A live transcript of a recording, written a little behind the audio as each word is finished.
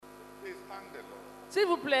S'il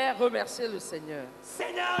vous plaît, remerciez le Seigneur.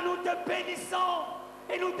 Seigneur, nous te bénissons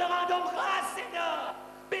et nous te rendons grâce, Seigneur.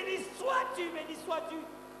 Béni sois-tu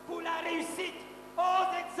pour la réussite aux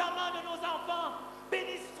examens de nos enfants.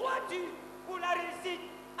 Béni sois-tu pour la réussite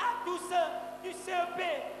à tous ceux du CEP.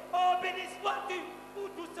 Oh, béni sois-tu pour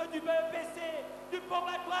tous ceux du BEPC, du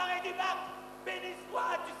probatoire et du bac. Béni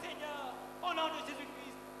sois-tu, Seigneur, au nom de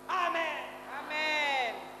Jésus-Christ. Amen.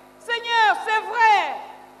 Amen. Seigneur, c'est vrai.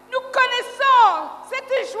 Nous connaissons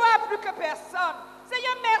cette joie plus que personne.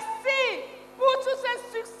 Seigneur, merci pour tous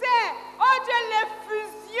ces succès. Oh Dieu,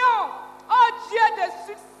 l'effusion. Oh Dieu, de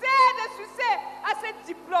succès à ces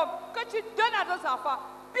diplômes que tu donnes à nos enfants.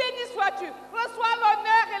 Béni sois-tu. Reçois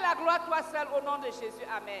l'honneur et la gloire, toi seul, au nom de Jésus.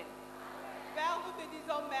 Amen. Père, nous te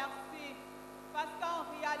disons merci. Parce qu'en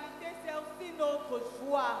réalité, c'est aussi notre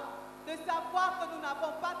joie de savoir que nous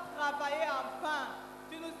n'avons pas travaillé en vain.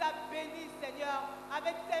 Tu nous as bénis, Seigneur,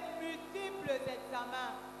 avec ces multiples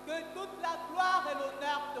examens. Que toute la gloire et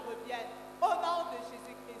l'honneur te reviennent. Au nom de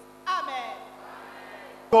Jésus-Christ. Amen.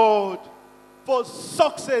 God, for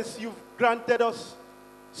success you've granted us.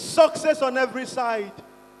 Success on every side.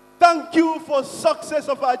 Thank you for success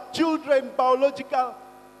of our children, biological.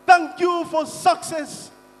 Thank you for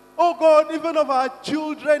success, oh God, even of our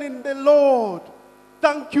children in the Lord.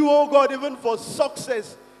 Thank you, oh God, even for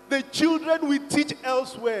success. The children we teach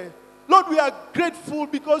elsewhere. Lord, we are grateful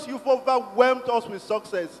because you've overwhelmed us with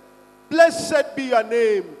success. Blessed be your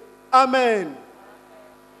name. Amen.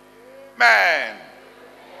 Amen.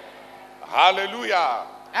 Hallelujah.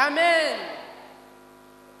 Amen.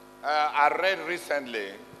 I read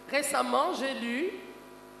recently Récemment, j'ai lu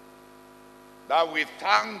that we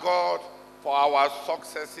thank God for our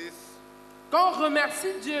successes qu'on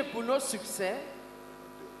remercie Dieu pour nos succès,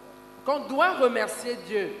 qu'on doit remercier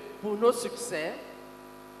Dieu pour nos succès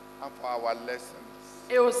and for our lessons.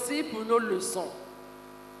 et aussi pour nos leçons.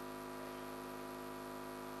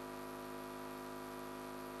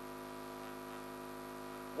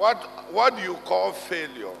 What do you call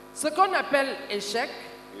failure? Ce qu'on appelle échec,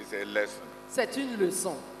 Is a lesson. c'est une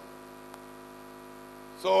leçon.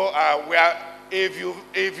 So if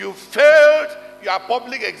you failed your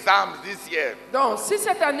public exams this year, Donc, si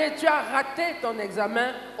cette année tu as raté ton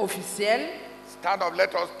examen officiel, stand up,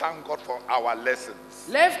 let us thank God for our lessons.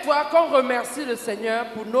 lève-toi qu'on remercie le Seigneur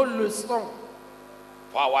pour nos leçons,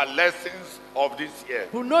 For our lessons of this year.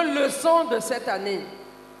 pour nos leçons de cette année.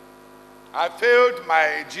 I failed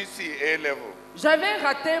my GCA level. J'avais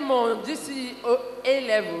raté mon GCA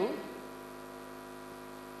level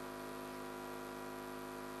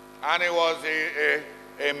And it was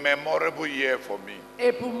a memorable year for me.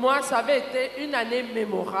 et pour moi, ça avait été une année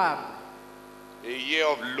mémorable, A year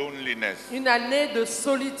of loneliness une année de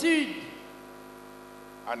solitude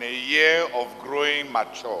and a year of growing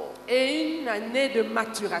mature. et une année de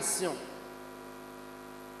maturation.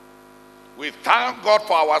 We thank God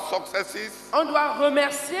for our successes. On doit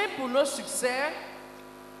remercier pour nos succès.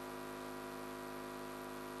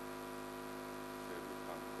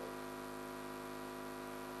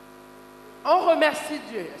 On remercie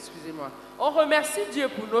Dieu, excusez-moi. On remercie Dieu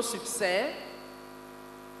pour nos succès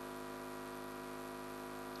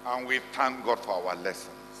And we thank God for our lessons.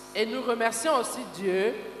 et nous remercions aussi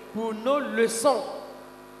Dieu pour nos leçons.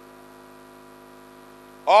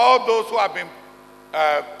 All those who have been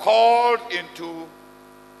called into,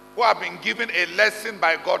 who have been given a lesson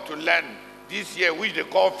by God to learn this year, which they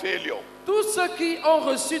call failure. Tous ceux qui ont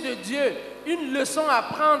reçu de Dieu une leçon à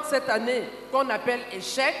prendre cette année qu'on appelle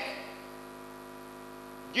échec,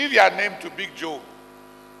 Give your name to Big Joe.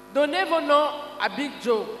 donnez vos noms à Big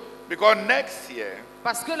Joe. Because next year,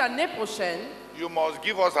 Parce que l'année prochaine, you must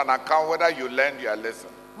give us an account whether you learned your lesson.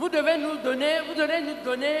 vous devez nous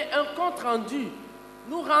donner un compte rendu,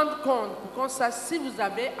 nous rendre compte pour qu'on sache si vous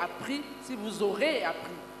avez appris, si vous aurez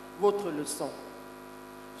appris votre leçon.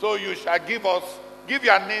 So you shall give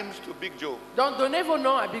your names to Big Joe. Donc donnez vos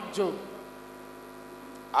noms à Big Joe.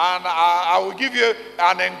 And I will give you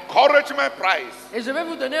an encouragement prize Et je vais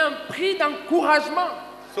vous donner un prix d'encouragement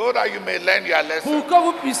so that you may learn your lesson. pour que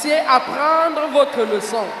vous puissiez apprendre votre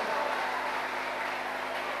leçon.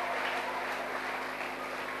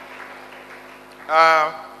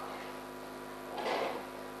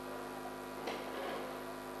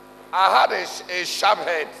 I had a sharp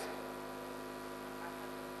head.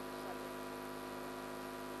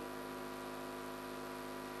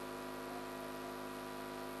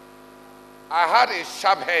 I had a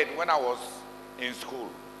sharp head when I was in school.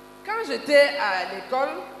 Quand j'étais à l'école,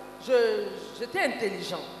 j'étais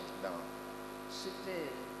intelligent.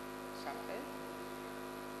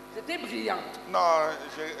 J'étais brillant. Non,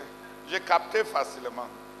 j'ai capté facilement.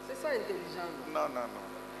 C'est sens intelligent. Non, non, non.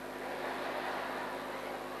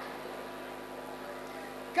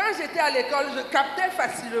 Quand j'étais à l'école, je captais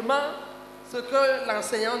facilement ce que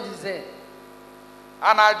l'enseignant disait.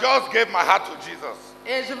 And I just gave my heart to Jesus.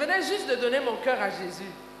 Et je venais juste de donner mon cœur à Jésus.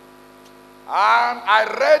 And I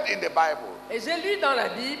read in the Bible. Et j'ai lu dans la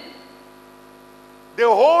Bible, The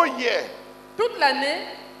whole year, toute l'année,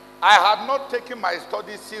 I had not taken my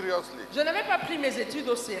studies seriously. je n'avais pas pris mes études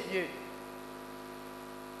au sérieux.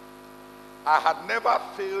 I had never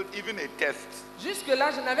failed even a test. Jusque-là,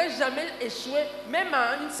 je n'avais jamais échoué, même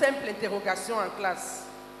à une simple interrogation en classe.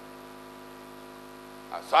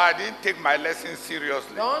 So I didn't take my lessons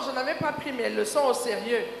seriously. Donc, je n'avais pas pris mes leçons au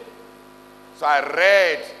sérieux. So I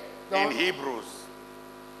read in Donc- Hebrews.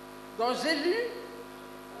 Donc, j'ai lu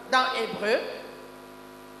dans Hébreu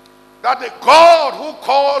That the God who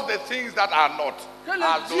calls the things that are not que le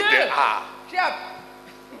as though Dieu they are. qui a...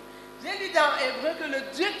 J'ai lu dans Hébreu que le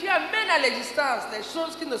Dieu qui amène à l'existence les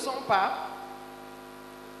choses qui ne sont pas.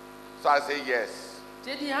 So I say yes.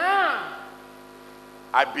 J'ai dit, ah,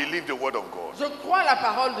 I believe the word of God. je crois la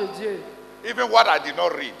parole de Dieu. Even what I did not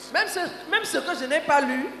read. Même ce que je n'ai pas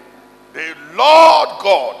lu, The Lord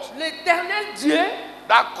God l'éternel Dieu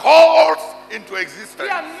that calls into qui existence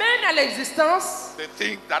amène à l'existence the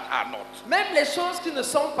things that are not même les choses qui ne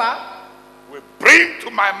sont pas, will bring to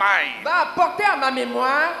my mind va apporter à ma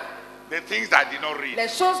mémoire the things I did not read. les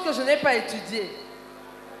choses que je n'ai pas étudiées.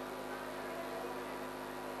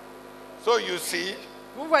 So you see,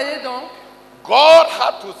 Vous voyez donc, God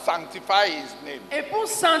had to sanctify his name. et pour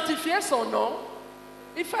sanctifier son nom,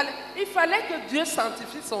 il fallait que Dieu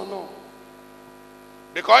sanctifie son nom.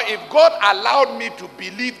 Because if God allowed me to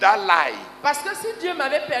believe that lie, Parce que si Dieu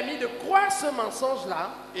m'avait permis de croire ce mensonge-là,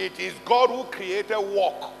 it is God who created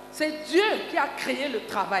work. c'est Dieu qui a créé le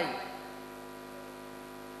travail.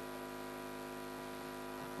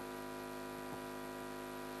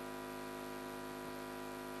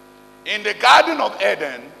 In the Garden of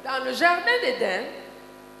Eden, Dans le jardin d'Éden,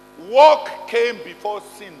 work came before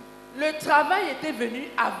sin. le travail était venu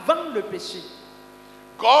avant le péché.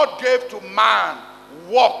 God gave to man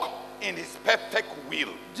work in his perfect will.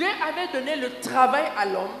 Dieu avait donné le travail à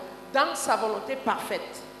l'homme dans sa volonté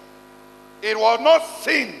parfaite. It was not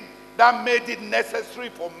sin that made it necessary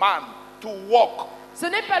for man to work. Ce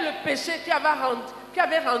n'est pas le péché qui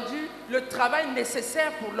avait rendu le travail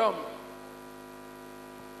nécessaire pour l'homme.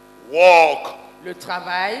 Work, Le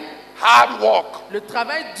travail, hard work, le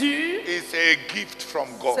travail dur, is a gift from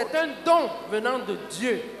God. c'est un don venant de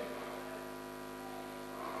Dieu.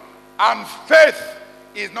 And faith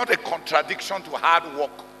is not a contradiction to hard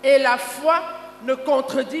work. Et la foi ne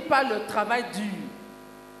contredit pas le travail dur.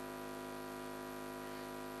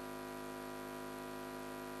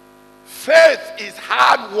 Faith is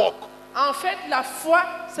hard work. En fait, la foi,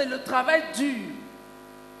 c'est le travail dur.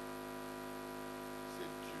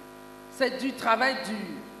 C'est du travail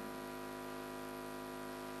dur.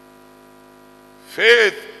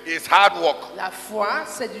 Faith is hard work. La foi,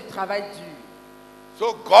 c'est du travail dur.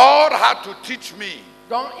 So God had to teach me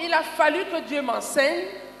Donc, il a fallu que Dieu m'enseigne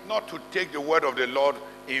not to take the word of the Lord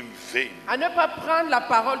in vain. à ne pas prendre la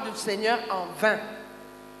parole du Seigneur en vain.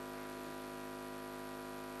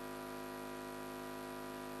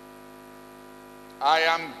 I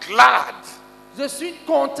am glad Je suis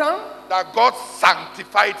content that God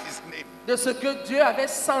sanctified his name de ce que Dieu avait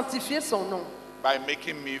sanctifié son nom by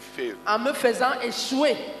making me fail. en me faisant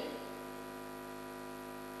échouer.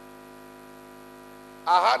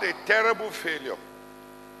 I had a terrible failure.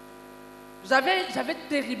 J'avais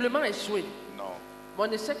terriblement échoué. No, Mon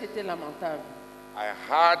échec était lamentable. I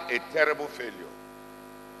had a terrible failure.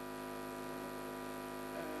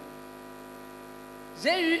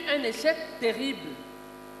 J'ai eu un échec terrible.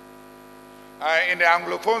 In the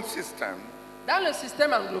Anglophone system, Dans le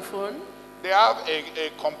système anglophone, they have a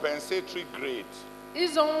compensatory grade.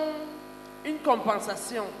 ils ont une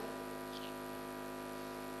compensation.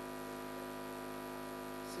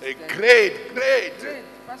 A Système. grade. Grade,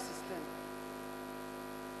 pas système.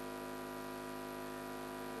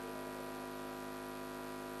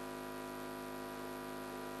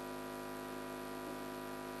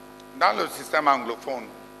 Dans le système anglophone,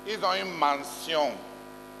 ils ont une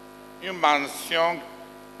mention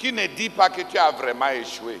qui ne dit pas que tu as vraiment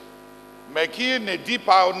échoué, mais qui ne dit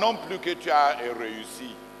pas non plus que tu as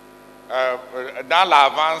réussi dans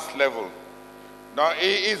l'avance level. Donc,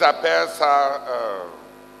 ils appellent ça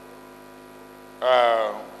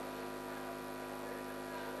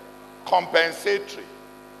compensatory.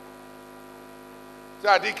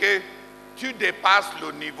 C'est-à-dire que tu dépasses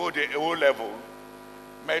le niveau de haut level,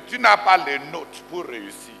 mais tu n'as pas les notes pour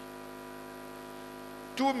réussir.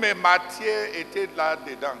 Toutes mes matières étaient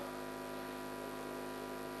là-dedans.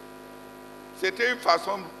 C'était une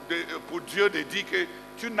façon pour Dieu de dire que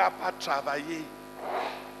tu n'as pas travaillé.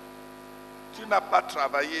 Tu n'as pas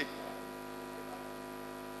travaillé.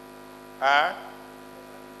 Hein?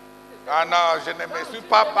 Ah non, je ne me suis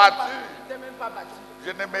pas battu.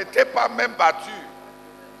 Je ne m'étais pas même battu.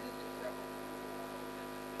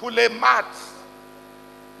 Pour les maths,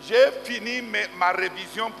 j'ai fini ma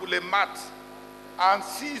révision pour les maths en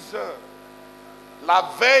 6 heures. La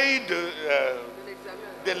veille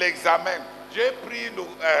de l'examen, j'ai pris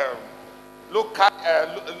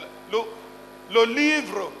le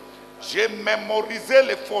livre, j'ai mémorisé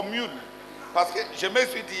les formules. Parce que je me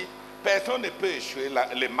suis dit, personne ne peut échouer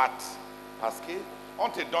les maths. Parce qu'on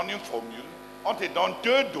te donne une formule, on te donne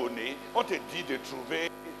 2 données, on te dit de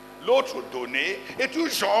trouver l'autre donnée, et tu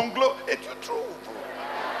jongles et tu trouves.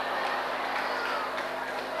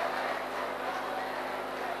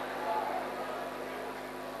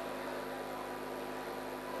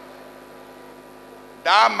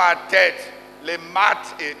 Dans ma tête, les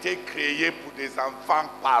maths étaient créés pour des enfants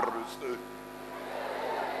paresseux.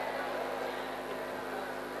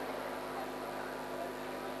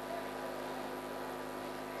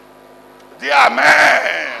 Dis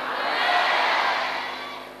Amen.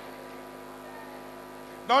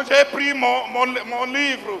 Donc j'ai pris mon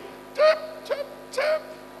livre.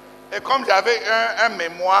 Et comme j'avais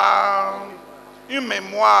une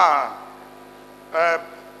mémoire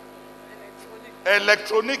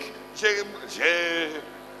électronique,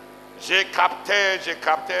 j'ai capté,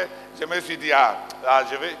 je me suis dit,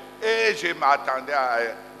 je vais, et je m'attendais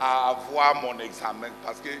à avoir mon examen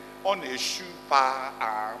parce qu'on n'échoue pas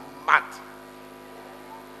en maths.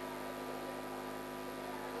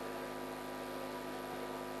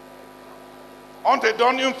 On te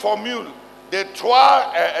donne une formule de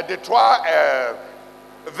 3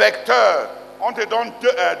 vecteurs. On te donne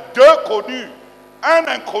 2 connus, un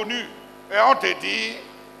inconnu. Et on te dit,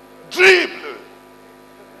 dribble.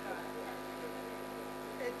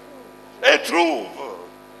 Et trouve.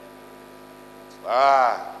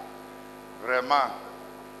 Ah, vraiment.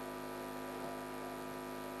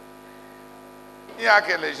 Il n'y a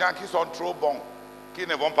que les gens qui sont trop bons, qui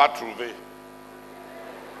ne vont pas trouver.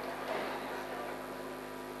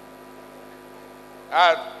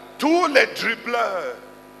 Ah, tous les dribbleurs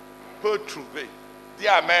peuvent trouver. Dis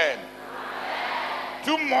Amen.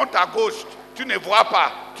 Tu montes à gauche, tu ne vois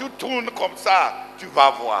pas. Tu tournes comme ça, tu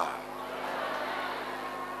vas voir.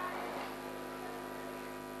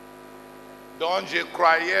 Donc je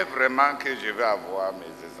croyais vraiment que je vais avoir mes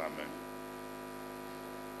examens.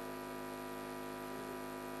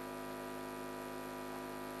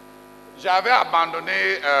 J'avais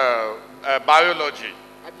abandonné biologie.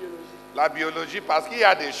 La biologie, parce qu'il y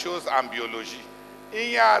a des choses en biologie. Il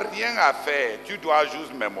n'y a rien à faire, tu dois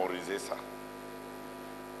juste mémoriser ça.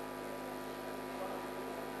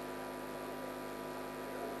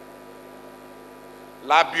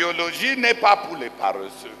 La biologie n'est pas pour les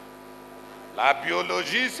paresseux. La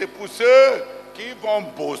biologie, c'est pour ceux qui vont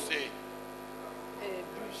bosser. Et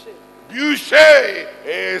bûcher.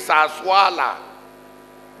 Et s'asseoir là.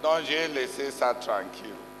 Donc j'ai laissé ça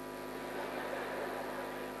tranquille.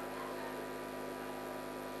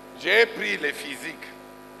 J'ai pris les physiques.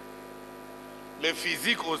 Les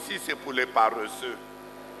physiques aussi, c'est pour les paresseux.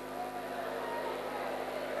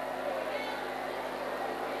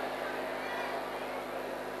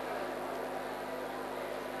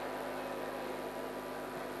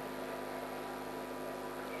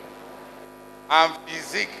 En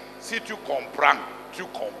physique, si tu comprends, tu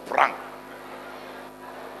comprends.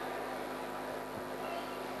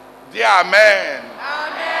 Dis Amen. Amen.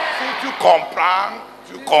 Si tu comprends,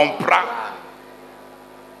 tu comprends.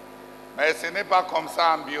 Mais ce n'est pas comme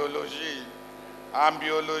ça en biologie. En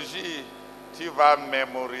biologie, tu vas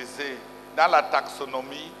mémoriser. Dans la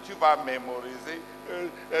taxonomie, tu vas mémoriser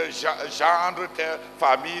genre tel,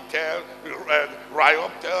 famille tel,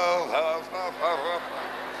 royaume tel.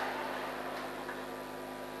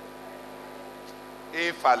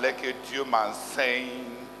 Il fallait que Dieu m'enseigne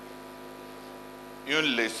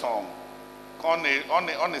une leçon. On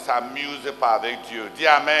ne s'amuse pas avec Dieu. Dis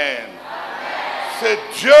Amen. C'est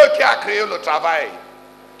Dieu qui a créé le travail.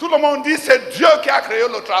 Tout le monde dit c'est Dieu qui a créé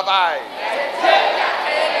le travail. C'est Dieu qui a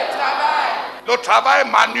créé le travail. Le travail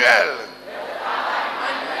manuel.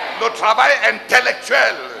 Le travail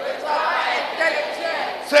intellectuel. Le travail intellectuel.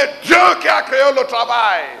 C'est Dieu qui a créé le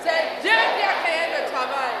travail. C'est Dieu qui a créé le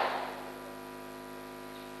travail.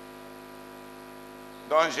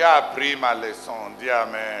 Donc j'ai appris ma leçon. Dis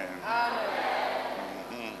Amen. Amen.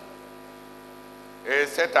 Et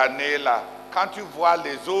cette année-là, quand tu vois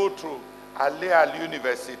les autres aller à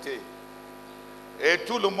l'université et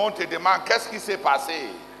tout le monde te demande qu'est-ce qui s'est passé?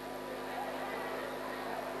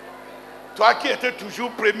 Toi qui étais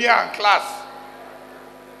toujours premier en classe,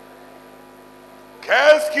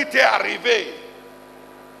 qu'est-ce qui t'est arrivé?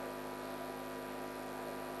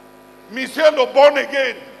 Monsieur le born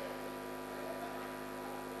again,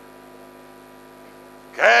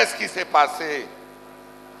 qu'est-ce qui s'est passé?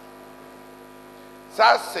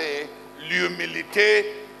 Ça, c'est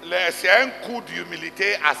l'humilité, c'est un coup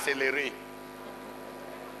d'humilité accéléré.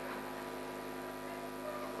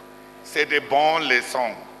 C'est des bonnes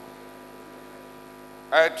leçons.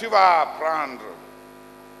 Tu vas apprendre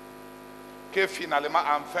que finalement,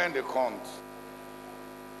 en fin de compte,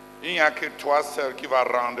 il n'y a que toi seul qui vas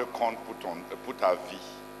rendre compte pour ta vie.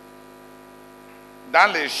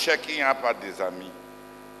 Dans l'échec, il n'y a pas des amis.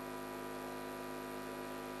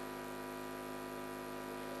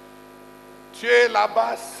 Tu es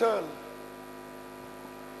là-bas seul.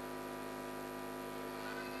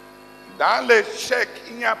 Dans l'échec,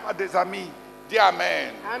 il n'y a pas des amis. Dis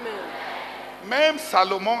Amen. Amen. Même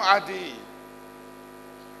Salomon a dit,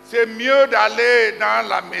 c'est mieux d'aller dans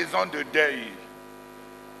la maison de deuil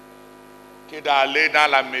que d'aller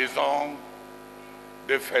dans la maison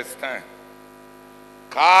de festin.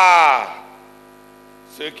 Car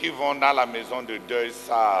ceux qui vont dans la maison de deuil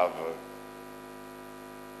savent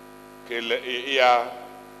que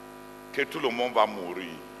tout le monde va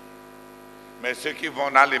mourir. Mais ceux qui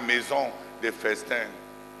vont dans les maisons de festin,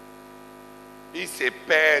 ils se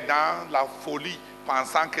perdent dans la folie,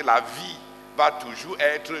 pensant que la vie va toujours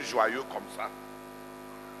être joyeuse comme ça.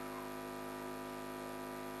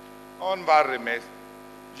 On va remettre.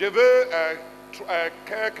 Je veux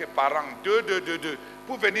quelques parents, deux,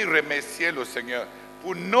 pour venir remercier le Seigneur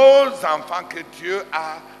pour nos enfants que Dieu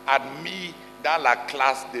a admis dans la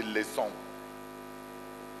classe de leçons.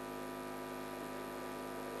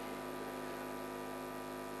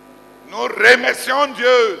 Nous remercions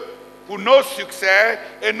Dieu pour nos succès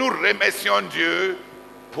et nous remercions Dieu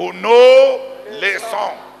pour nos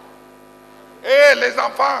leçons. Et les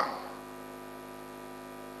enfants,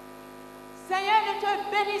 Seigneur, nous te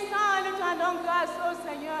bénissons et nous te rendons grâce au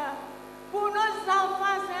Seigneur. Pour nos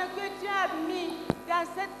enfants, Seigneur, que tu as mis dans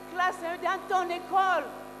cette classe, Seigneur, dans ton école.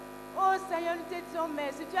 Oh Seigneur, nous te disons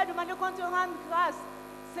merci. Tu as demandé qu'on te rende grâce,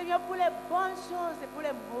 Seigneur, pour les bonnes choses et pour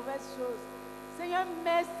les mauvaises choses. Seigneur,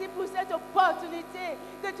 merci pour cette opportunité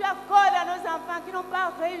que tu accordes à nos enfants qui n'ont pas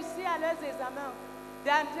réussi à leurs examens,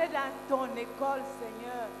 d'entrer dans ton école,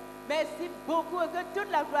 Seigneur. Merci beaucoup et que toute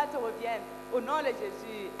la gloire te revienne. Au nom de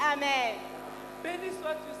Jésus. Amen. Béni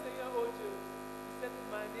sois-tu, Seigneur, oh Dieu, de cette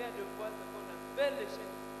manière de voir ce qu'on appelle l'échec.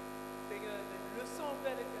 Seigneur, les leçons,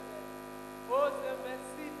 Père éternel. Oh Seigneur,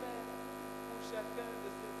 merci, Père, pour chacun de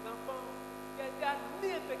ces enfants qui a été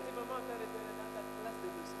admis effectivement, Père éternel, dans ta classe de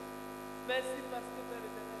leçons. Merci parce que, Père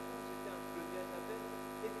éternel, quand j'étais en première, j'avais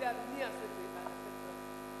été admis à cette classe.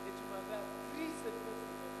 Et tu m'avais appris ce que je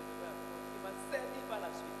devais apprendre, qui m'a servi par la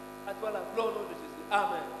suite. À toi la gloire au nom de Jésus.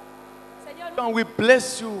 Amen. And we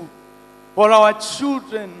bless you for our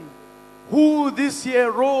children who this year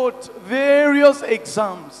wrote various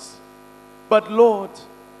exams. But Lord,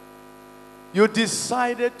 you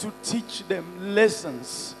decided to teach them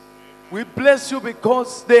lessons. We bless you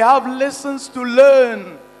because they have lessons to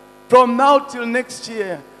learn from now till next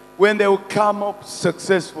year when they will come up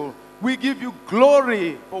successful. We give you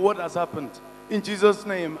glory for what has happened. In Jesus'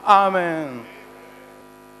 name, amen.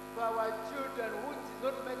 For our children who did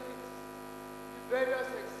not make it to various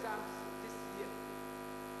exams this year,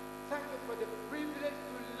 thank you for the privilege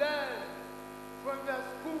to learn from your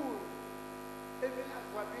school, even as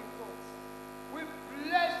we are being taught. We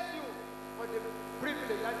bless you for the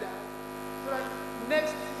privilege that they have, so that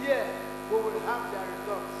next year we will have their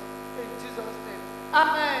results. In Jesus' name.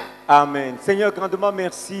 Amen. Amen. Seigneur, grandement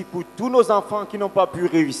merci pour tous nos enfants qui n'ont pas pu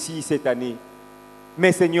réussir cette année.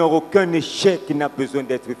 Mais Seigneur, aucun échec n'a besoin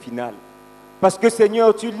d'être final. Parce que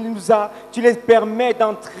Seigneur, tu les permets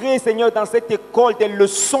d'entrer, Seigneur, dans cette école des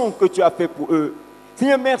leçons que tu as fait pour eux.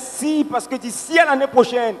 Seigneur, merci parce que d'ici à l'année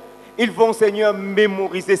prochaine, ils vont, Seigneur,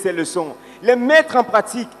 mémoriser ces leçons, les mettre en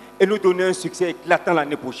pratique et nous donner un succès éclatant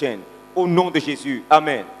l'année prochaine. Au nom de Jésus.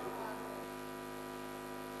 Amen.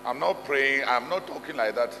 I'm not praying, I'm not talking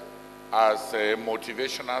like that as a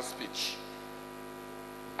motivational speech.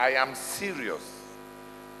 I am serious.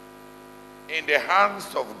 In the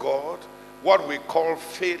hands of God, what we call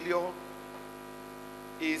failure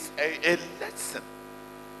is a lesson.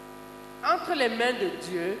 Entre les mains de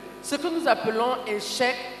Dieu, ce que nous appelons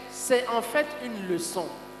échec, c'est en fait une leçon.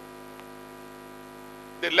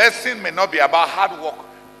 The lesson may not be about hard work.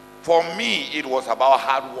 For me, it was about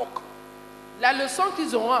hard work. La leçon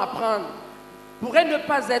qu'ils auront à apprendre pourrait ne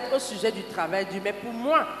pas être au sujet du travail dur, mais pour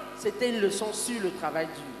moi, c'était une leçon sur le travail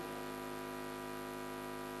dur.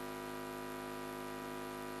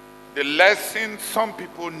 The lesson some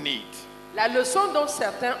people need La leçon dont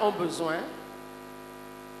certains ont besoin,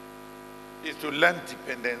 is to learn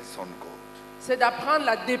dependence on God. c'est d'apprendre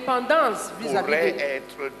la dépendance vis-à-vis Pourrait de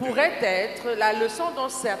être Dieu. Pourrait être, la leçon dont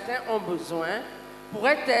certains ont besoin,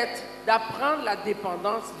 pourrait être d'apprendre la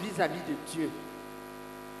dépendance vis-à-vis de Dieu.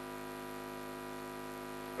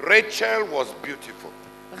 Rachel was beautiful.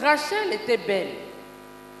 Rachel était belle.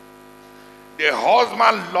 The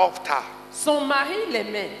husband loved her. Son mari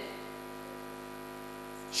l'aimait.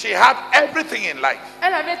 She had everything in life.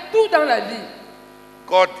 Elle avait tout dans la vie.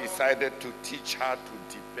 God decided to teach her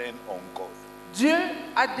to depend on God. Dieu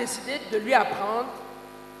a décidé de lui apprendre.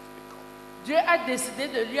 Dieu a décidé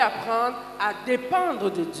de lui apprendre à dépendre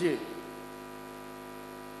de Dieu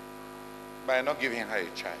By not giving her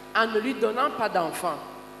a child. en ne lui donnant pas d'enfant.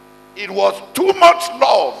 It was too much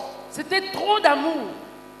love C'était trop d'amour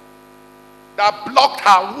that blocked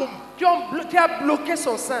her womb, qui a bloqué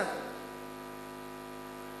son sein.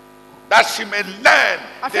 that she may learn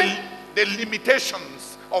Afin- the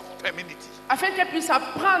limitations of femininity. Afin qu'elle puisse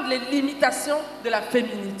apprendre les limitations de la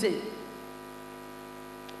féminité.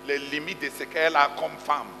 Les limites de ce qu'elle a comme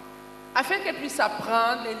femme. Afin qu'elle puisse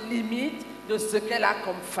apprendre les limites de ce qu'elle a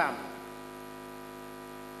comme femme.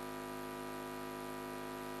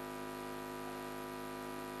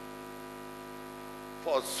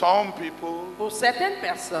 For some people, Pour certaines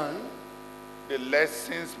personnes, the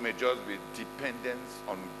lessons may just be dependence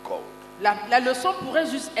on God. la leçon pourrait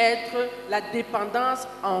juste être la dépendance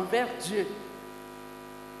envers Dieu.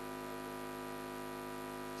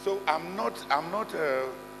 So I'm not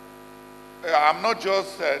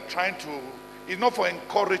just trying to. It's not for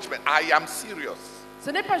encouragement. I am serious. Ce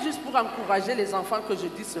n'est pas juste pour encourager les enfants que je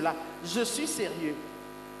dis cela. Je suis sérieux.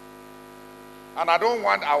 And I don't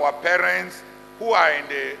want our parents who are in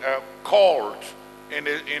the cult,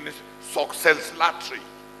 in success lottery,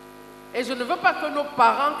 Et je ne veux pas que nos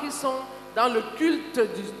parents qui sont dans le culte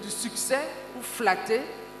du succès ou flattés,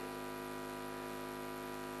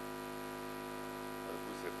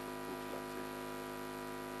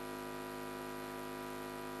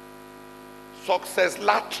 success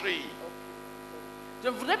lottery, je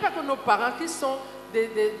ne voudrais pas que nos parents qui sont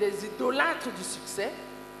des idolâtres du succès,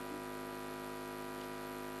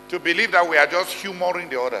 to believe that we are just humoring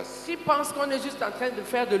the others. qui pensent qu'on est juste en train de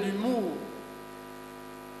faire de l'humour.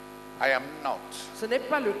 I am not. Ce n'est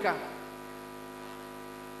pas le cas.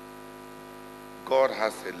 God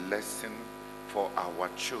has a lesson for our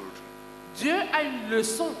children. Dieu a une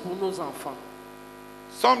leçon pour nos enfants.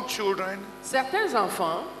 Some children, Certains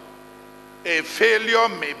enfants, a failure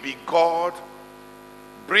may be God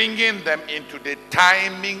bringing them into the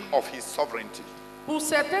timing of His sovereignty. pour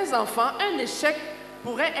certains enfants, un échec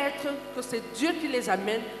pourrait être que c'est Dieu qui les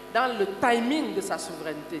amène dans le timing de sa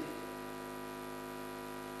souveraineté.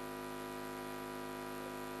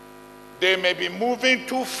 They may be moving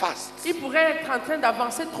too fast Ils pourraient être en train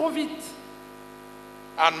d'avancer trop vite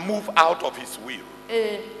and move out of His will.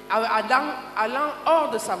 et allant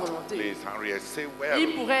hors de sa volonté. Please, Henriette, say well.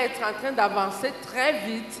 Ils pourraient être en train d'avancer très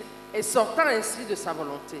vite et sortant ainsi de sa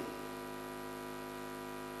volonté.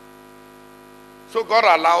 So God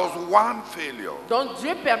allows one failure Donc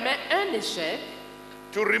Dieu permet un échec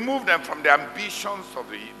to remove them from the ambitions of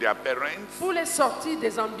their parents pour les sortir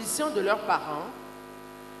des ambitions de leurs parents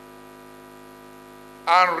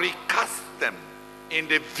and recast them in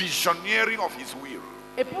the visioneering of His will.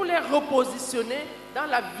 et pour les repositionner dans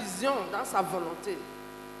la vision, dans sa volonté.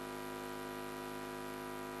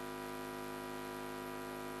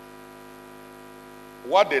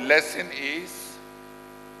 What the lesson is,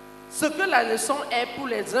 Ce que la leçon est pour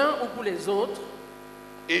les uns ou pour les autres,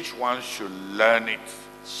 each one should learn it.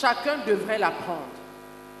 chacun devrait l'apprendre.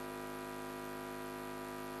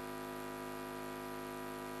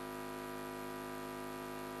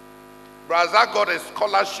 Brother got a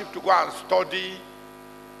scholarship to go and study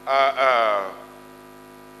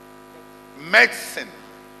medicine.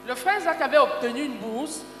 Le frère Zach avait obtenu une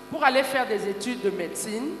bourse pour aller faire des études de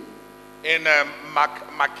médecine In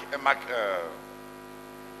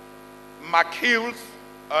McGill's,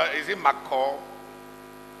 is it McCall,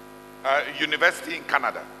 University in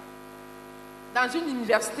Canada. dans une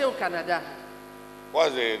université au Canada.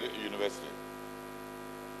 What's the university?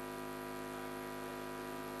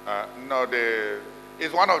 No,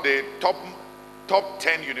 it's one of the top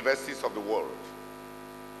 10 universities of the world.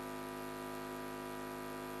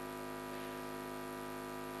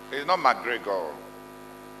 It's not McGregor.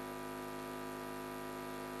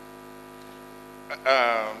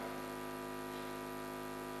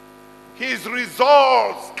 his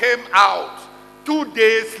results came out 2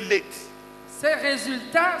 days late. Ces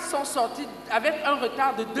résultats sont sortis avec un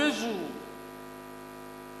retard de 2 jours.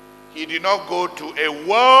 He did not go to a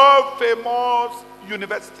world famous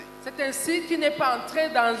university. C'est ainsi qu'il n'est pas entré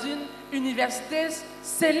dans une université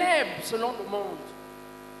célèbre selon le monde.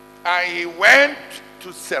 And he went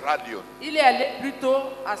to Sierra Leone Il est allé plutôt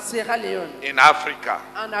à Sierra Leone, in Africa,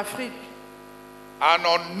 en Afrique. an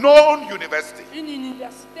unknown university. Une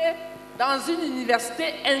université, dans une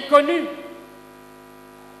université inconnue.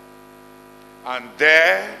 And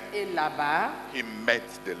there Et là-bas, he met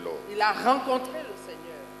the Lord. il a rencontré le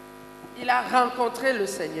Seigneur. Il a rencontré le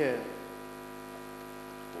Seigneur.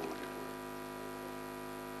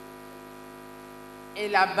 Et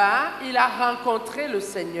là-bas, il a rencontré le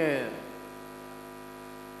Seigneur.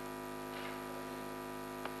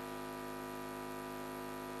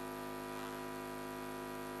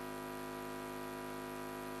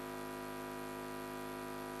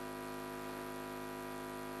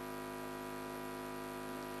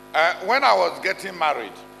 When I was getting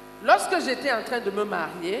married, Lorsque j'étais en train de me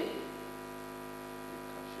marier,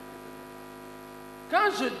 quand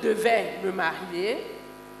je devais me marier,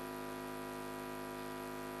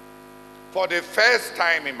 for the first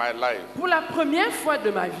time in my life, pour la première fois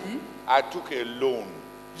de ma vie, I took a loan.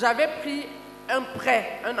 j'avais pris un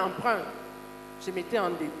prêt, un emprunt. Je m'étais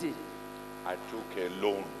endetté. I took a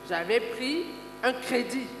loan. J'avais pris un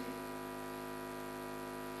crédit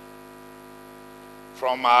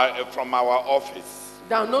From our office.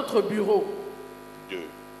 dans notre bureau. 2.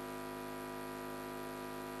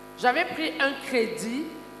 J'avais pris un crédit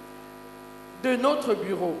de notre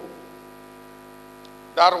bureau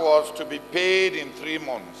That was to be paid in 3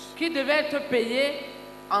 months. qui devait être payé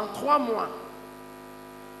en 3 mois.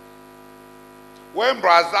 When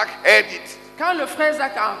Brazak heard it, Quand le frère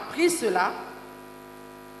Zach a appris cela,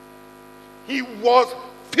 he was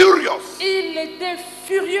furious. il était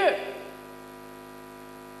furieux.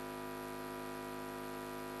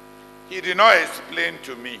 He did not explain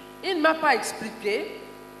to me. Il ne m'a pas expliqué.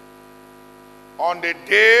 On the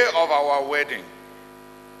day of our wedding,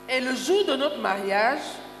 Et le jour de notre mariage,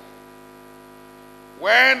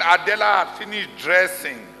 when Adela had finished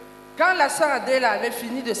dressing quand la sœur Adèle avait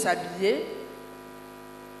fini de s'habiller,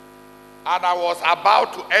 and I was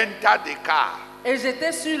about to enter the car, et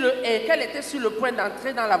qu'elle était sur le point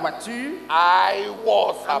d'entrer dans la voiture, I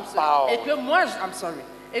was et about que moi,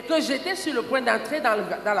 et que j'étais sur le point d'entrer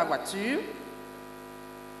dans la voiture,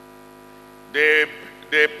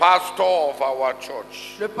 the pastor of our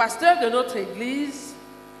church le pasteur de notre église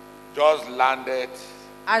just landed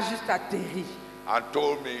a juste atterri. and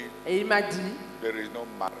told me Et il m'a dit, there is no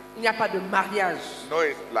marriage, il n'y a pas de mariage, no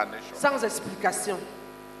explanation, sans explication,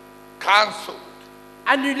 cancelled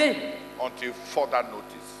annulé until further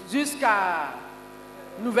notice. jusqu'à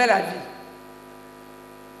nouvel avis.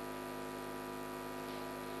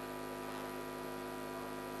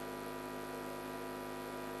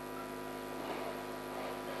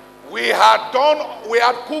 We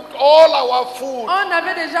had cooked all our food, On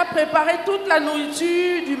avait déjà préparé toute la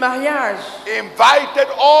nourriture du mariage. invited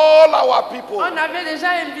all our people. On avait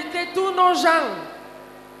déjà invité tous nos gens.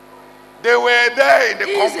 They were there in the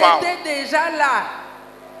Ils compound. étaient déjà là.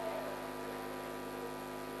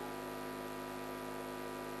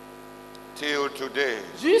 Till today,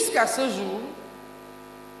 Jusqu'à ce jour,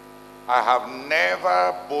 I have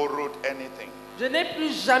never borrowed anything. je n'ai plus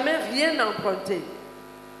jamais rien emprunté.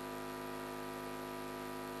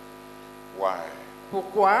 Why?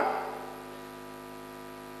 Pourquoi?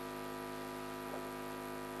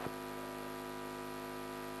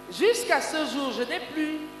 Jusqu'à ce jour, je n'ai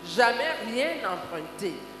plus jamais rien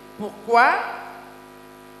emprunté. Pourquoi?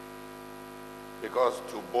 Because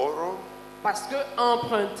to borrow Parce que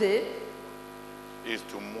emprunter, is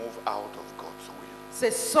to move out of God's will.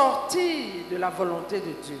 c'est sortir de la volonté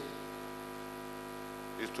de Dieu.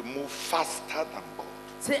 Is to move faster than God.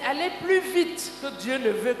 C'est aller plus vite que Dieu ne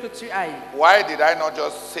veut que tu ailles. Why did I not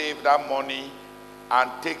just save that money and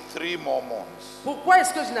take 3 more months? Pourquoi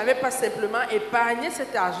est-ce que je n'avais pas simplement épargné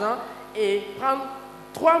cet argent et prendre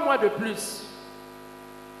 3 mois de plus?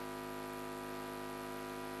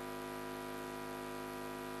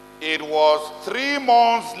 It was 3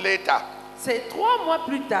 months later, C'est 3 mois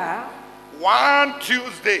plus tard, one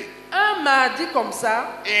Tuesday un mardi comme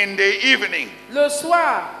ça, in the evening, le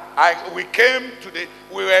soir,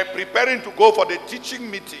 we were preparing to go for the teaching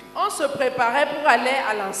meeting. on se préparait pour aller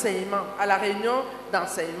à l'enseignement, à la réunion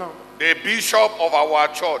d'enseignement. The bishop of our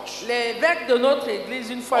church L'évêque de notre église,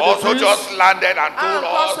 une fois de also plus, just landed and a told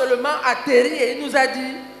encore us, seulement atterri et il nous a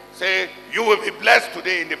dit, Say, you will be blessed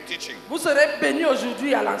today in the teaching. Vous serez bénis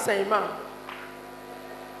aujourd'hui à l'enseignement.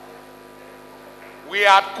 We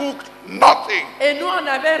had cooked nothing, Et nous, on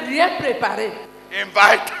n'avait rien préparé.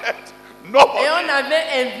 invited Et nobody. on n'avait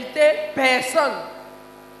invité personne.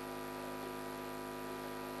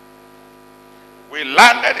 We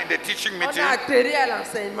landed in the teaching On meeting. a atterri à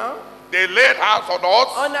l'enseignement. They laid hands on us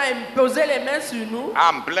On a imposé les mains sur nous.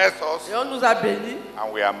 and blessed us, Et on nous a bénis.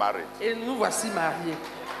 and we are married. Et nous voici mariés.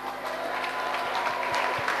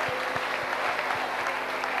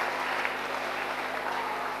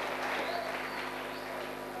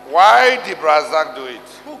 Why did Brazak do it?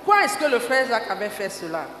 Pourquoi est-ce que le frère Jacques avait fait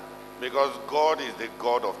cela? Because God is the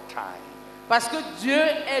God of time. Parce que Dieu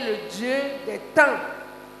est le Dieu des temps.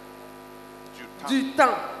 Du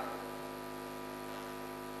temps.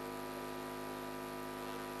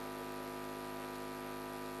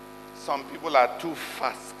 Some people are too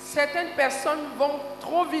fast Certaines personnes vont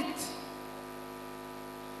trop vite.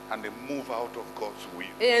 and they move out of God's will.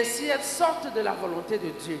 Et ainsi elles sortent de la volonté de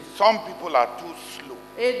Dieu. Some people are too slow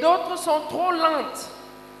Et d'autres sont trop lentes.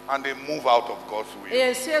 and they move out of God's will. Et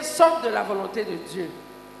ainsi elles sortent de la volonté de Dieu.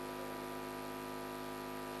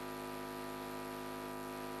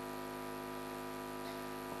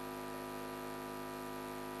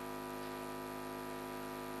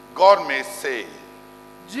 God may say,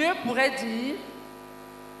 Dieu pourrait dire,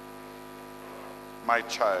 my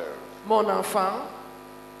child, mon enfant,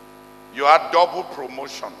 you had double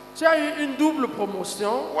promotion tu as eu une double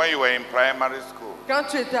promotion when you were in primary school. quand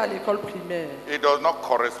tu étais à l'école primaire. It does not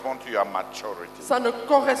correspond to your maturity. Ça ne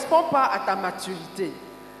correspond pas à ta maturité.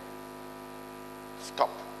 Stop.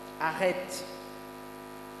 Arrête.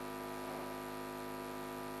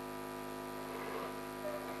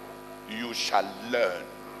 You shall learn.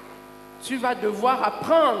 Tu vas devoir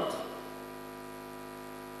apprendre.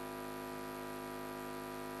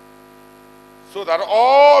 So that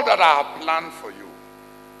all that I have planned for you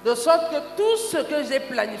De sorte que tout ce que j'ai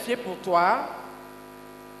planifié pour toi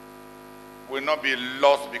will not be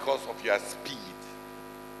lost because of your speed.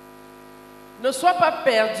 ne soit pas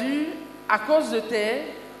perdu à cause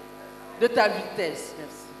de ta vitesse.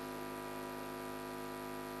 Merci.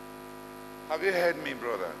 Have you heard me,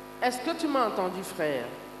 brother? Est-ce que tu m'as entendu, frère?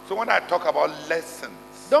 So when I talk about lessons,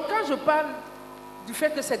 Donc quand je parle du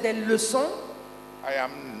fait que c'est des leçons, I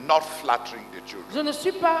am not flattering the children. je ne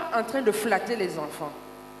suis pas en train de flatter les enfants.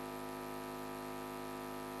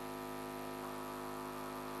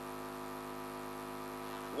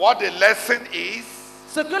 What the lesson is,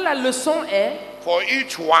 Ce que la leçon est, for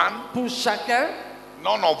each one, pour chacun,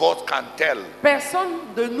 none of us can tell.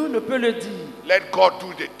 personne de nous ne peut le dire. Let God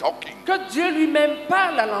do the talking. Que Dieu lui-même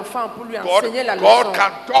parle à l'enfant pour lui God, enseigner la leçon. God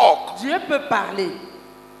can talk. Dieu peut parler.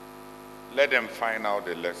 Let them find out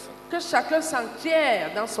the lesson. Que chacun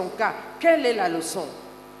s'enquiert dans son cas. Quelle est la leçon?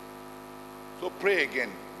 So pray again.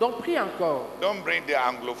 Donc prie encore. Don't bring the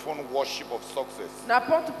Anglophone worship of success.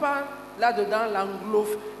 N'apporte pas là-dedans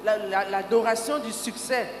l'adoration du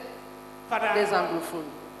succès des anglophones.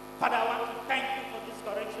 Father, I want to thank you for this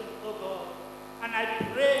correction, oh God. And I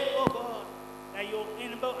pray, oh God, that you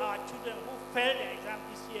enable our children who failed the exam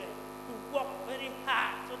this year to work very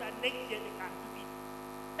hard so that next year they can do it.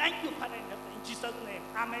 Thank you, Father, in Jesus' name.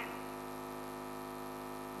 Amen.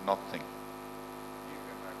 Nothing.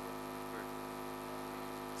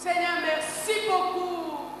 Seigneur, merci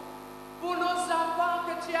beaucoup pour nos enfants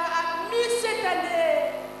que tu as admis cette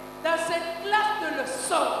année dans cette classe de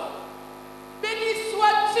leçons. Béni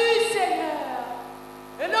sois-tu, Seigneur.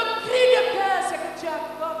 Et le cri de cœur, c'est que tu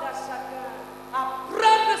accordes à chacun à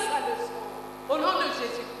prendre sa leçon. Au nom de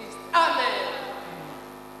Jésus-Christ. Amen.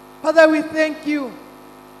 Father, we thank you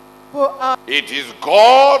for our It is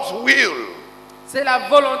God's will C'est la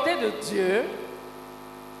volonté de Dieu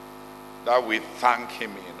that we thank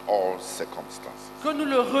Him in all circumstances. que nous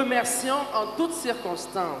le remercions en toutes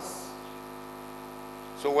circonstances.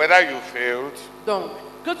 So whether you failed Donc,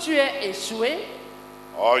 que tu aies échoué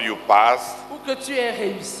or you passed, ou que tu aies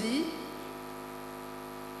réussi,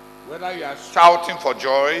 whether you are shouting for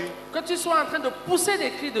joy que tu sois en train de pousser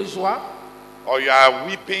des cris de joie or you are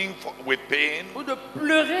weeping with pain, ou de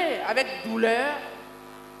pleurer avec douleur,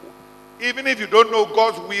 even if you don't know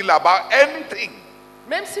God's will about anything,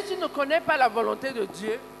 même si tu ne connais pas la volonté de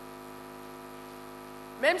Dieu,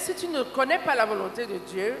 même si tu ne connais pas la volonté de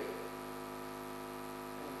Dieu,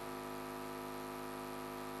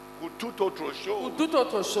 ou toute autre ou chose, toute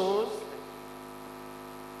autre chose,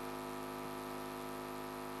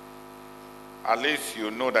 at least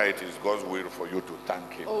you know that it is God's will for you to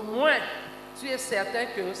thank Him. au moins tu es certain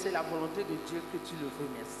que c'est la volonté de Dieu que tu le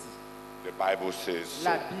remercies. The Bible says so.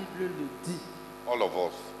 La Bible le dit. All of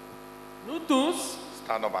us. Nous tous,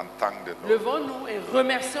 stand up and thank the Lord levons-nous et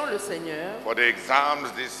remercions le Seigneur for the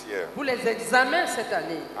exams this year pour les examens cette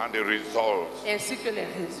année, and the results. ainsi que les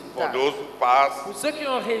For résultats. those who pass, Pour ceux qui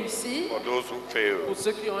ont réussi, for those who fail. pour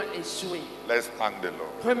ceux qui ont échoué. Let's thank the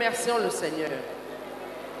Lord. Remercions le Seigneur.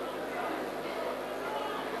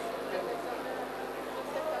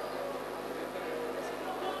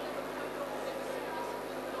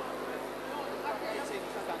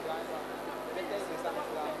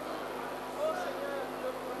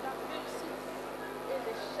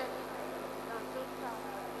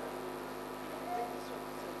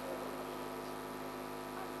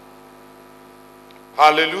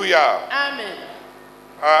 Hallelujah. Amen.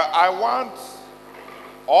 I want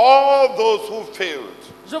all those who failed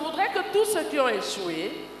Je voudrais que tous ceux qui ont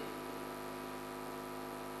échoué,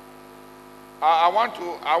 I want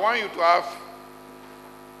you to have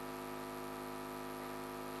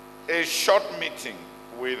a short meeting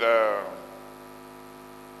with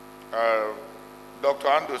Dr.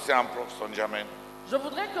 Andoseh and Professor Njamin. je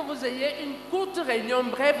voudrais que vous ayez une courte réunion,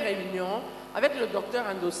 brève réunion, avec le docteur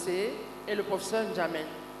Andoseh et le professeur Njamin.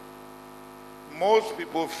 Most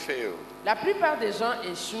people fail La plupart des gens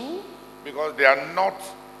échouent because they are not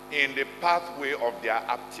in the pathway of their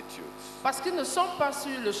aptitudes. parce qu'ils ne sont pas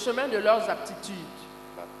sur le chemin de leurs aptitudes.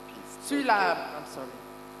 Sur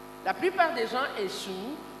la plupart des gens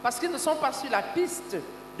échouent parce qu'ils ne sont pas sur la piste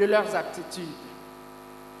de leurs aptitudes.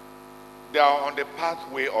 They are on the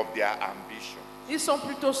pathway of their ambition, Ils sont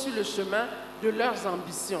plutôt sur le chemin de leurs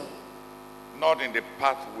ambitions, not in the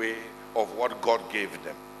pathway of what God gave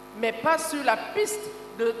them. mais pas sur la piste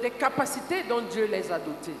des capacités dont Dieu les a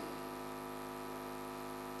dotés.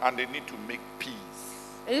 And they need to make peace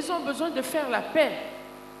Et ils ont besoin de faire la paix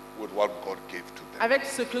with what God gave to them. avec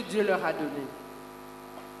ce que Dieu leur a donné.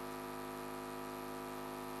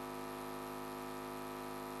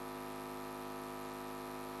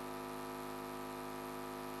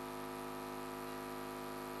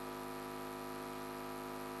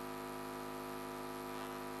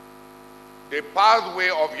 The pathway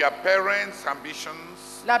of your parents' ambitions,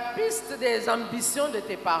 La piste des ambitions de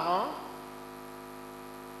tes parents,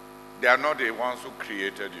 they are not the ones who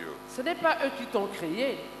created you. ce n'est pas eux qui t'ont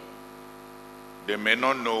créé. They may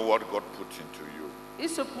not know what God put into you. Il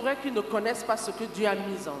se pourrait qu'ils ne connaissent pas ce que Dieu a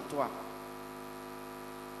mis en toi.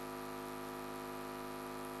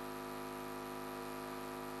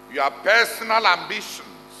 Your personal ambitions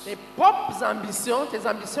Tes propres ambitions, tes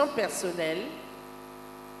ambitions personnelles,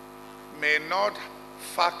 may not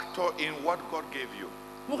factor in what God gave you.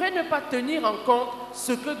 pourraient ne pas tenir en compte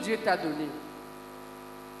ce que Dieu t'a donné.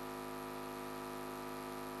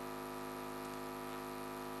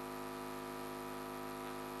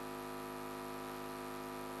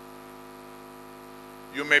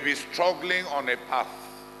 You may be struggling on a path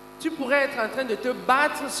Tu pourrais être en train de te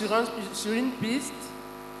battre sur une piste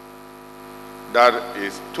that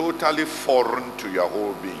is totally foreign to your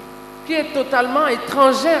whole being. qui est totalement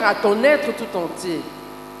étrangère à ton être tout entier.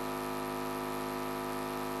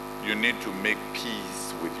 You need to make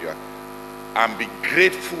peace with your and be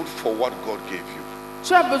grateful for what God gave you.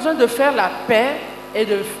 Tu as besoin de faire la paix et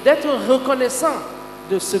d'être reconnaissant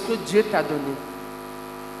de ce que Dieu t'a donné.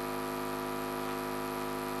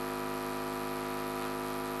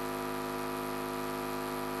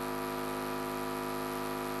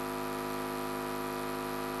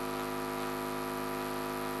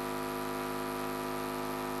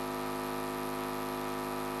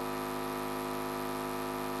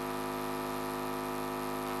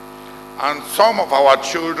 And some of our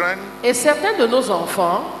children Et certains de nos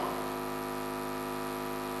enfants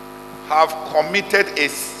have committed a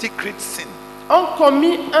secret sin. ont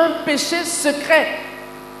commis un péché secret.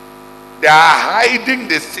 They are hiding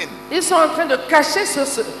the sin. Ils sont en train de cacher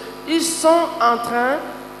ils sont en train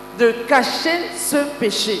de cacher ce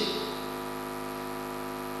péché.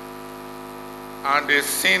 And the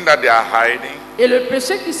sin that they are hiding Et le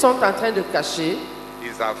péché qu'ils sont en train de cacher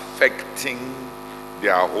is affecting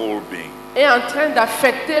their whole being. est en train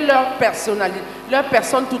d'affecter leur personnalité, leur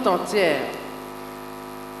personne tout entière.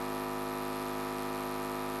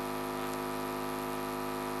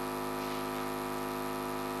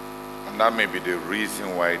 And that may be the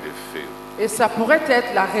reason why they fail. Et ça pourrait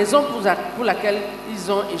être la raison pour laquelle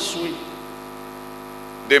ils ont échoué.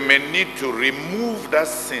 They may need to remove that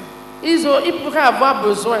sin Ils pourraient avoir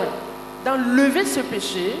besoin d'enlever ce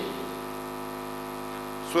péché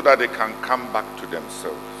so that they can come back to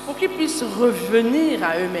themselves. pour qu'ils puissent revenir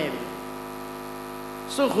à eux-mêmes,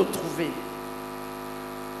 se retrouver.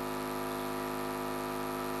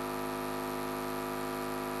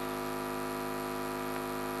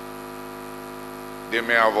 They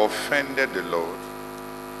may have offended the Lord.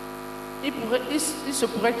 Il se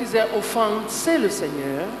pourrait qu'ils aient offensé le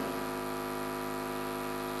Seigneur.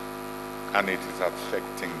 And it is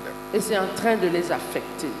affecting them. Et c'est en train de les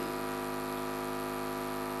affecter.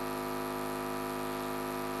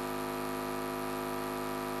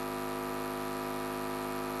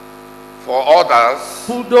 For others,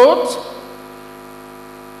 Pour d'autres,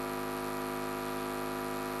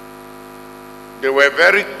 they were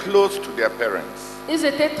very close to their parents. ils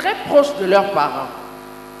étaient très proches de leurs parents.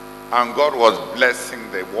 And God was blessing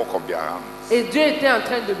the work of their hands. Et Dieu était en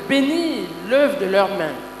train de bénir l'œuvre de leurs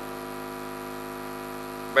mains.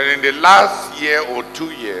 But in the last year or 2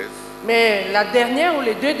 years, Mais la dernière ou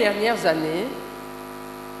les 2 dernières années,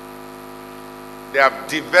 they have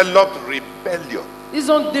developed rebellion ils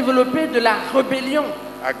ont développé de la rébellion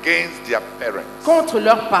against their parents. contre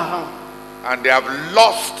leurs parents. And they have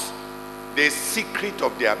lost the secret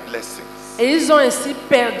of their blessings. Et ils ont ainsi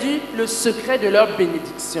perdu le secret de leur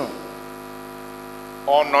bénédiction.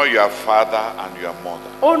 Honor your father and your mother.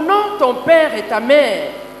 Honore ton père et ta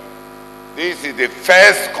mère. This is the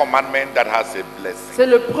first commandment that has a blessing. C'est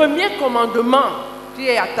le premier commandement qui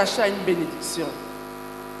est attaché à une bénédiction.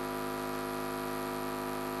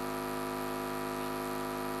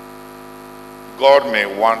 God may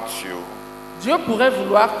want you Dieu pourrait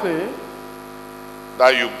vouloir que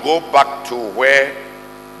that you go back to where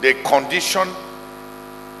the condition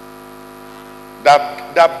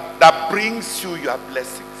that brings you your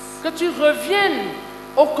blessings. que tu reviennes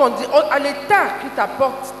à l'état qui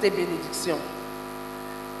t'apporte tes bénédictions.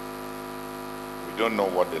 We don't know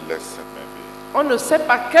what the lesson may be. On ne sait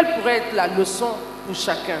pas quelle pourrait être la leçon pour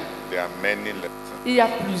chacun. There are many lessons Il y a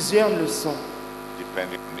plusieurs leçons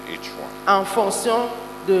depending on each one. en fonction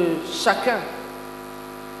de chacun,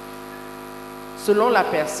 selon la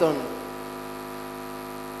personne.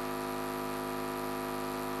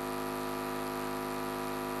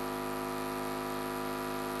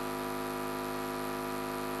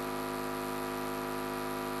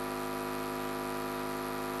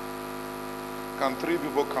 Can 3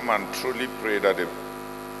 people come and truly pray that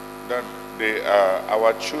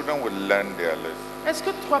our children will learn their lesson? Est-ce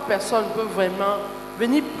que 3 personnes peuvent vraiment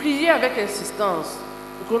venir prier avec insistance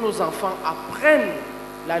pour que nos enfants apprennent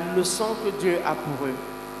la leçon que Dieu a pour eux?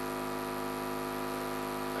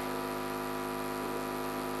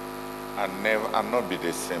 And not be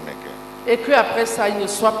the same again. Et qu'après ça, ils ne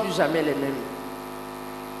soient plus jamais les mêmes.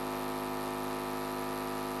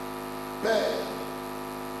 Père,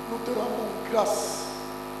 nous te rendons grâce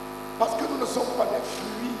parce que nous ne sommes pas des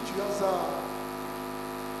fruits du hasard.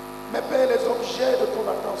 Mais Père, les objets de ton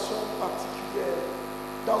attention particulière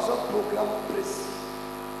dans un programme précis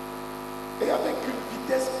et avec une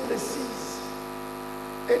vitesse précise.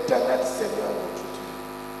 Éternel Seigneur notre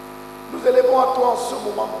Dieu, nous élevons à toi en ce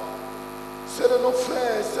moment ceux de nos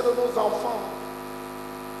frères, ceux de nos enfants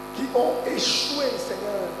qui ont échoué,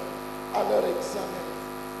 Seigneur, à leur examen.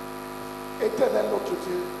 Éternel notre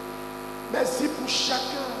Dieu, merci pour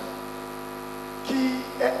chacun qui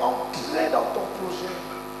est entré dans ton projet.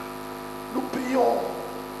 Nous prions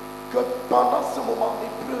que pendant ce moment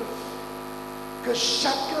d'épreuve, que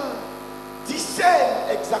chacun discerne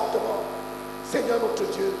exactement, Seigneur notre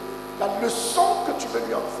Dieu, la leçon que tu veux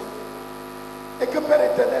lui enseigner. Et que Père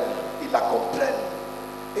éternel, il la comprenne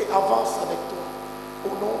et avance avec toi. Au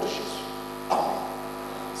nom de Jésus. Amen.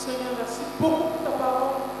 Seigneur, merci beaucoup pour ta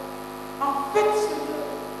parole. En fait, Seigneur,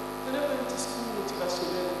 ce n'est pas un discours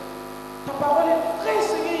motivationnel. Ta parole est vraie,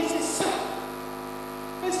 Seigneur, et c'est ça.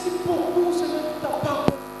 Merci beaucoup, Seigneur, pour ta parole.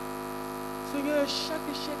 Seigneur, chaque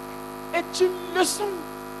échec est une leçon.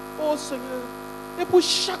 Oh Seigneur. Et pour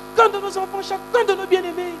chacun de nos enfants, chacun de nos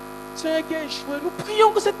bien-aimés, Seigneur, qui a échoué, nous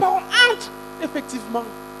prions que cette parole entre effectivement,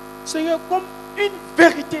 Seigneur, comme une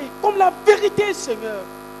vérité, comme la vérité, Seigneur.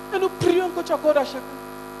 Et nous prions que tu accordes à chacun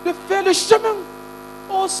de faire le chemin.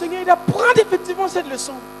 Oh Seigneur, d'apprendre effectivement cette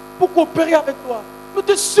leçon pour coopérer avec toi. Nous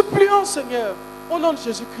te supplions, Seigneur, au nom de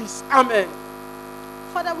Jésus-Christ. Amen.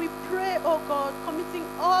 Father, we pray, oh God, committing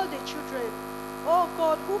all the children, oh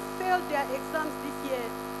God, who failed their exams this year.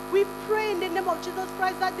 We pray in the name of Jesus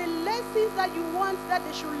Christ that the lessons that you want that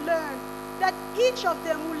they should learn, that each of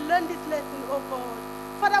them will learn this lesson, oh God.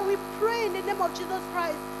 Father, we pray in the name of Jesus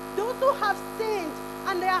Christ, those who have sinned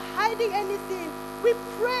and they are hiding anything, we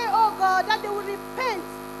pray, oh God, that they will repent,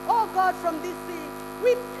 oh God, from this sin.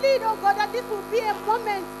 We plead, oh God, that this will be a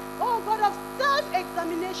moment, oh God, of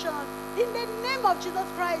self-examination in the name of Jesus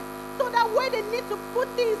Christ, so that where they need to put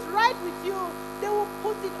things right with you, they will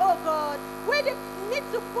put it, oh God. Where they need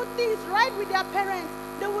to put things right with their parents,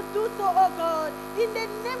 they will do so, oh God. In the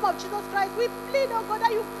name of Jesus Christ, we plead, oh God,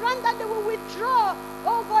 that you grant that they will withdraw,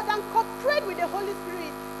 oh God, and cooperate with the Holy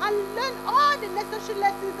Spirit and learn all the necessary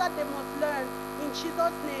lessons that they must learn. In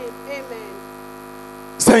Jesus' name, amen.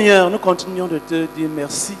 Seigneur, nous continuons de te dire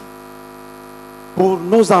merci pour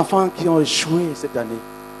nos enfants qui ont échoué cette année.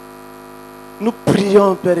 Nous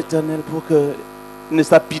prions, Père éternel, pour qu'ils ne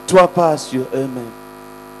s'apitoient pas sur eux-mêmes,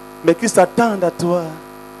 mais qu'ils s'attendent à toi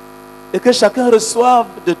et que chacun reçoive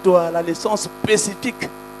de toi la leçon spécifique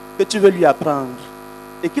que tu veux lui apprendre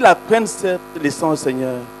et qu'il apprenne cette leçon,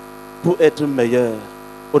 Seigneur, pour être meilleur.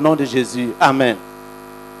 Au nom de Jésus, amen.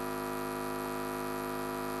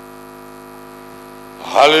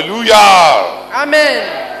 Hallelujah. Amen.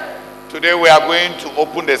 Today we are going to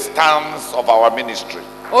open the stands of our ministry.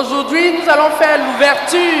 Aujourd'hui, nous allons faire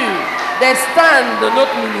l'ouverture des stands de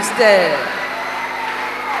notre ministère.